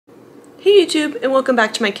Hey YouTube, and welcome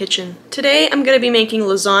back to my kitchen. Today I'm going to be making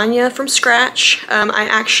lasagna from scratch. I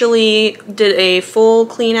actually did a full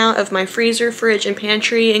clean out of my freezer, fridge, and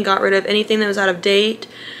pantry and got rid of anything that was out of date.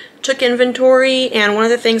 Took inventory, and one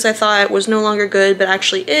of the things I thought was no longer good but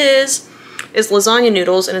actually is lasagna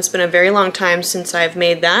noodles, and it's been a very long time since I've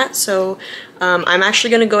made that, so I'm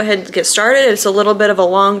actually going to go ahead and get started. It's a little bit of a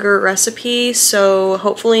longer recipe, so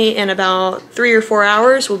hopefully in about 3 or 4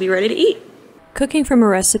 hours we'll be ready to eat. Cooking from a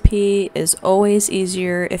recipe is always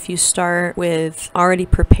easier if you start with already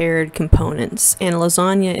prepared components, and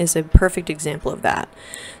lasagna is a perfect example of that.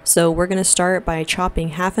 So we're going to start by chopping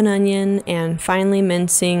half an onion and finely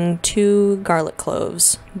mincing 2 garlic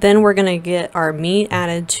cloves. Then we're going to get our meat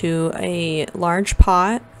added to a large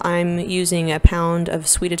pot. I'm using a pound of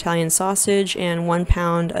sweet Italian sausage and 1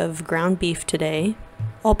 pound of ground beef today.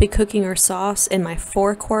 I'll be cooking our sauce in my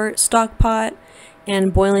 4-quart stock pot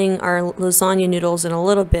and boiling our lasagna noodles in a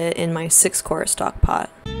little bit in my 6-quart stock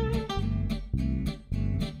pot.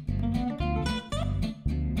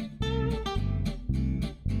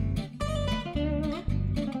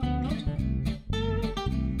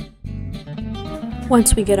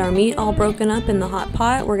 Once we get our meat all broken up in the hot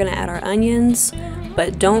pot, we're going to add our onions,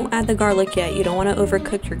 but don't add the garlic yet. You don't want to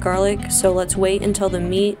overcook your garlic, so let's wait until the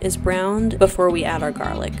meat is browned before we add our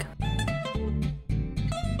garlic.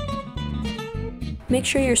 Make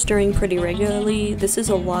sure you're stirring pretty regularly. This is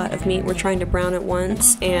a lot of meat we're trying to brown at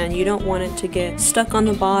once, and you don't want it to get stuck on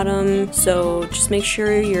the bottom, so just make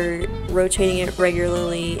sure you're rotating it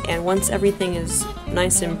regularly, and once everything is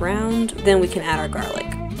nice and browned, then we can add our garlic.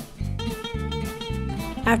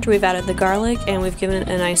 After we've added the garlic and we've given it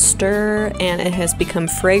a nice stir and it has become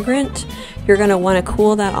fragrant, you're going to want to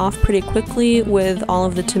cool that off pretty quickly with all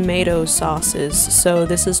of the tomato sauces. So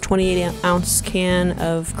this is 28-ounce can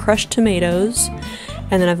of crushed tomatoes,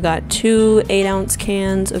 and then I've got 2 8-ounce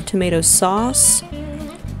cans of tomato sauce,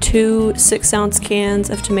 2 6-ounce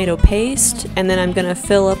cans of tomato paste, and then I'm going to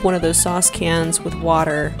fill up one of those sauce cans with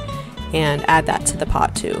water and add that to the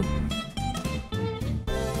pot too.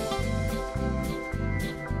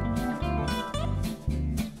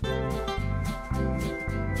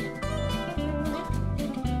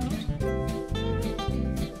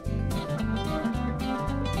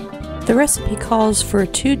 The recipe calls for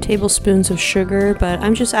 2 tablespoons of sugar, but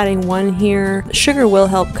I'm just adding 1 here. Sugar will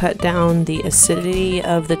help cut down the acidity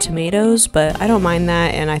of the tomatoes, but I don't mind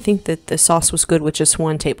that, and I think that the sauce was good with just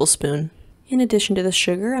 1 tablespoon. In addition to the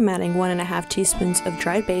sugar, I'm adding 1.5 teaspoons of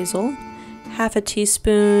dried basil, half a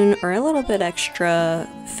teaspoon or a little bit extra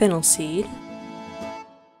fennel seed,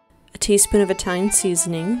 a teaspoon of Italian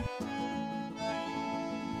seasoning,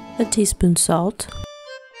 a teaspoon salt,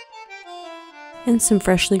 and some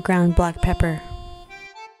freshly ground black pepper.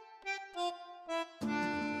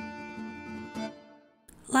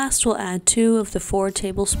 Last, we'll add 2 of the 4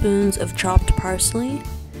 tablespoons of chopped parsley.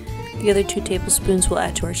 The other 2 tablespoons we'll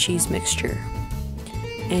add to our cheese mixture.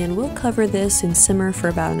 And we'll cover this and simmer for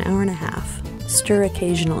about an hour and a half. Stir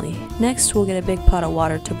occasionally. Next, we'll get a big pot of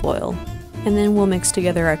water to boil, and then we'll mix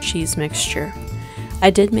together our cheese mixture. I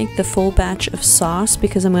did make the full batch of sauce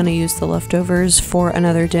because I'm going to use the leftovers for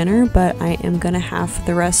another dinner, but I am going to have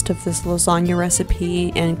the rest of this lasagna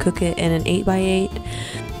recipe and cook it in an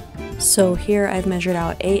 8x8. So here I've measured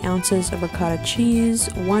out 8 ounces of ricotta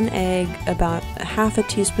cheese, 1 egg, about half a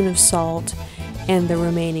teaspoon of salt, and the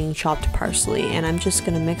remaining chopped parsley. And I'm just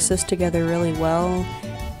going to mix this together really well,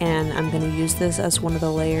 and I'm going to use this as one of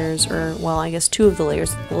the layers, or well, I guess 2 of the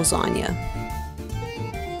layers of the lasagna.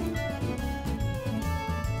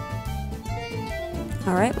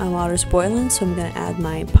 Alright, my water's boiling, so I'm going to add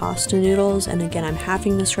my pasta noodles, and again I'm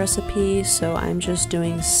halving this recipe, so I'm just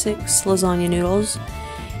doing 6 lasagna noodles,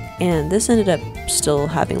 and this ended up still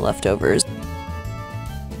having leftovers.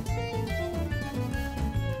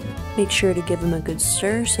 Make sure to give them a good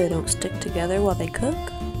stir so they don't stick together while they cook.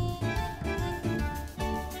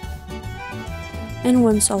 And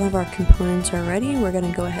once all of our components are ready, we're going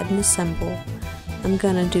to go ahead and assemble. I'm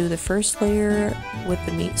going to do the first layer with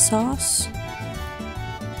the meat sauce.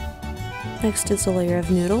 Next is a layer of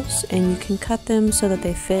noodles, and you can cut them so that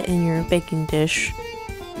they fit in your baking dish.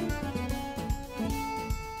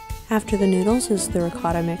 After the noodles is the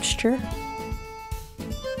ricotta mixture.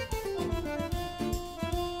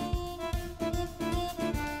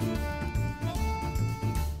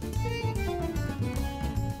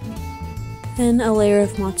 Then a layer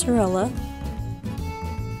of mozzarella.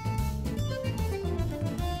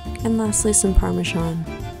 And lastly some Parmesan.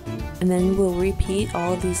 And then we'll repeat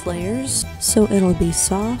all of these layers, so it'll be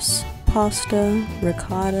sauce, pasta,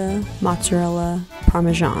 ricotta, mozzarella,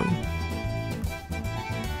 Parmesan.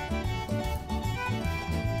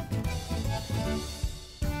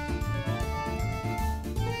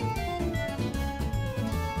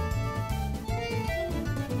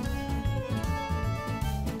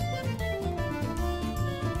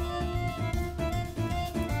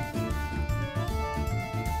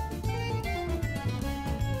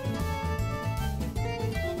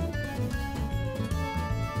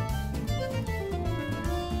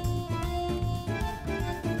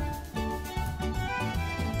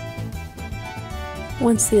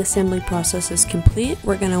 Once the assembly process is complete,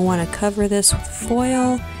 we're going to want to cover this with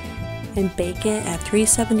foil and bake it at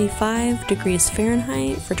 375 degrees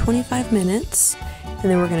Fahrenheit for 25 minutes. And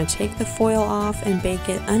then we're going to take the foil off and bake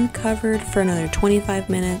it uncovered for another 25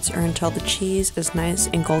 minutes or until the cheese is nice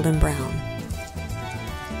and golden brown.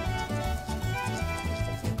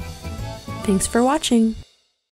 Thanks for watching!